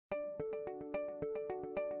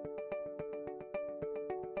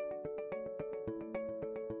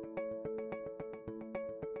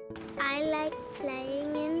I like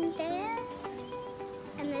playing in there,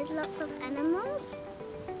 and there's lots of animals.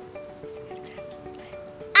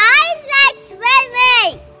 I like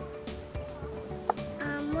swimming!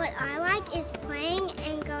 What I like is playing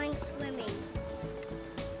and going swimming.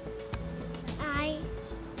 I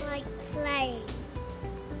like playing.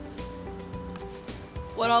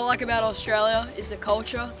 What I like about Australia is the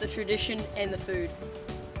culture, the tradition and the food.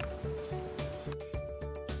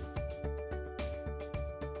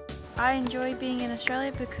 I enjoy being in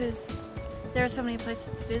Australia because there are so many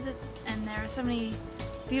places to visit and there are so many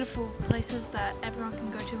beautiful places that everyone can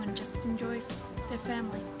go to and just enjoy their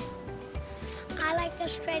family. I like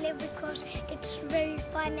Australia because it's very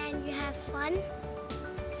fun and you have fun.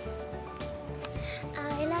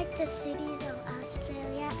 I like the cities of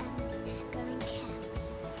Australia and going camping.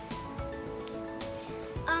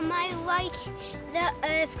 I like the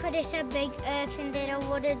earth because it's a big earth and there are a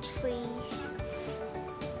lot of trees.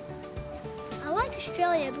 I like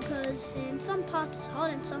Australia because in some parts it's hot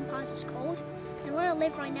and some parts it's cold. And where I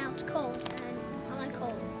live right now it's cold and I like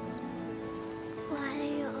cold. Why are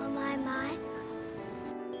you on my mind?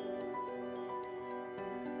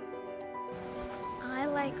 I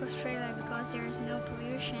like Australia because there is no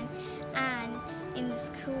pollution and in the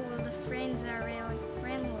school the friends are really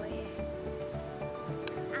friendly.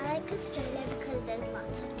 I like Australia because there's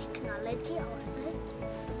lots of technology also.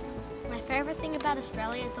 My favourite thing about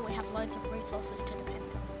Australia is that we have loads of resources to depend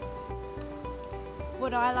on.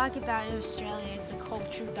 What I like about Australia is the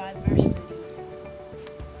cultural diversity.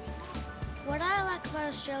 What I like about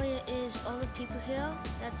Australia is all the people here,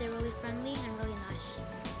 that they're really friendly and really nice.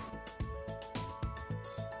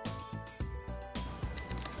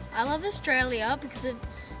 I love Australia because of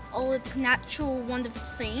all its natural wonderful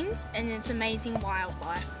scenes and its amazing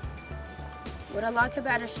wildlife. What I like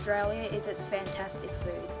about Australia is its fantastic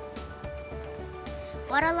food.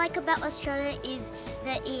 What I like about Australia is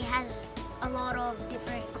that it has a lot of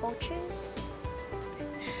different cultures.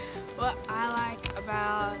 What I like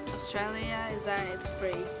about Australia is that it's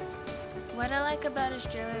free. What I like about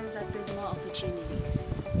Australia is that there's more opportunities.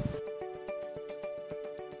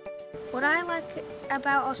 What I like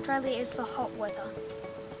about Australia is the hot weather.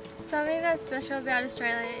 Something that's special about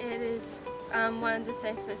Australia, it is one of the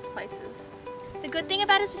safest places. The good thing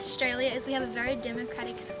about Australia is we have a very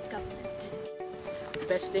democratic government. The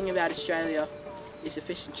best thing about Australia is the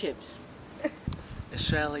fish and chips.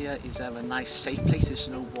 Australia is a nice safe place, there's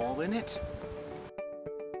no war in it.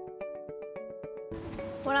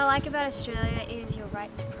 What I like about Australia is your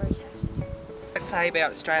right to protest. I'd say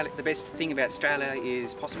about Australia, the best thing about Australia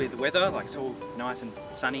is possibly the weather, like it's all nice and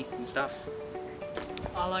sunny and stuff.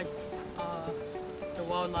 I like the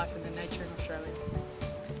wildlife and the nature in Australia.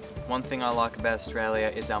 One thing I like about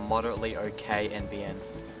Australia is our moderately okay NBN.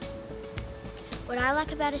 What I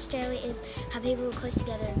like about Australia is how people are close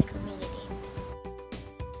together in the community.